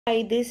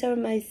Hi, these are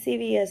my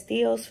CVS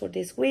deals for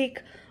this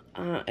week.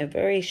 A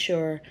very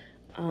sure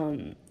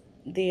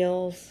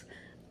deals,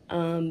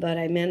 but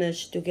I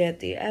managed to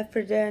get the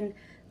Efferden.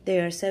 They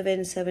are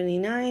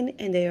 $7.79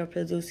 and they are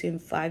producing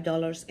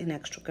 $5 in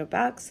extra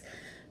bucks.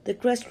 The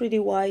Crest Really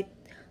White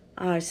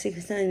are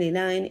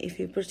 $6.99. If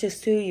you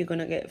purchase two, you're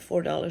gonna get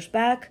 $4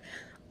 back.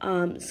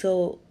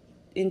 So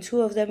in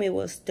two of them, it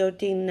was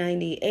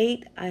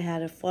 $13.98. I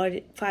had a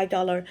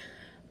 $5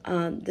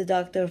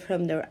 deductor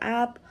from their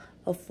app,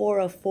 a 4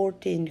 of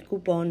 14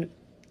 coupon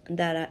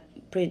that I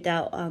print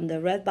out on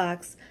the red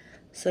box,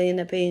 so I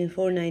ended up paying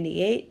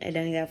 $4.98 and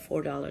then I got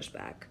 $4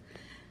 back.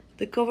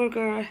 The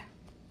CoverGirl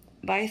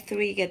buy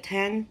 3 get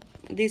 10.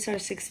 These are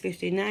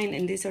 $6.59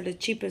 and these are the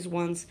cheapest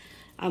ones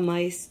at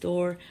my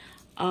store.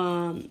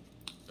 So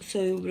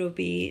it will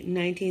be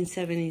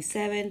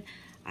 $19.77.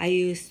 I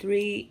used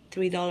three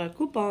 $3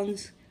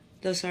 coupons.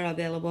 Those are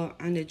available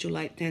on the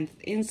July 10th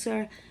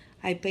insert.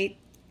 I paid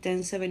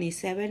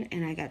 $10.77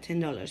 and I got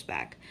 $10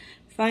 back.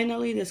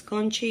 Finally, the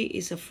scrunchie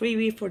is a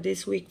freebie for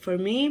this week for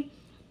me.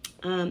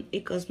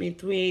 It cost me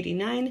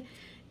 $3.89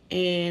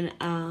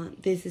 and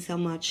this is how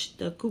much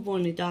the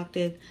coupon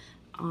deducted,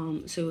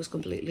 so it was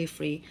completely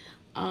free.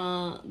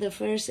 The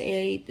first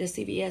aid, the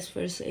CVS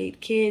first aid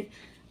kit,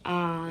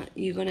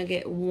 you're gonna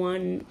get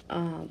one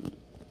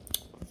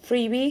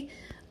freebie,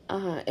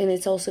 and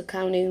it's also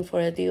counting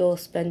for a deal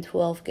spend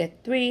 12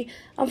 get 3.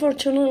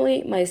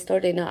 Unfortunately, my store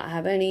did not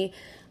have any.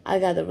 I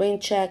got the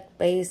rain check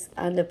based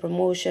on the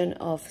promotion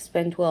of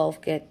spend 12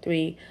 get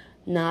 3,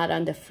 not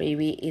on the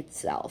freebie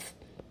itself.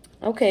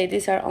 Okay,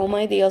 these are all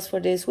my deals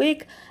for this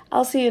week.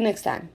 I'll see you next time.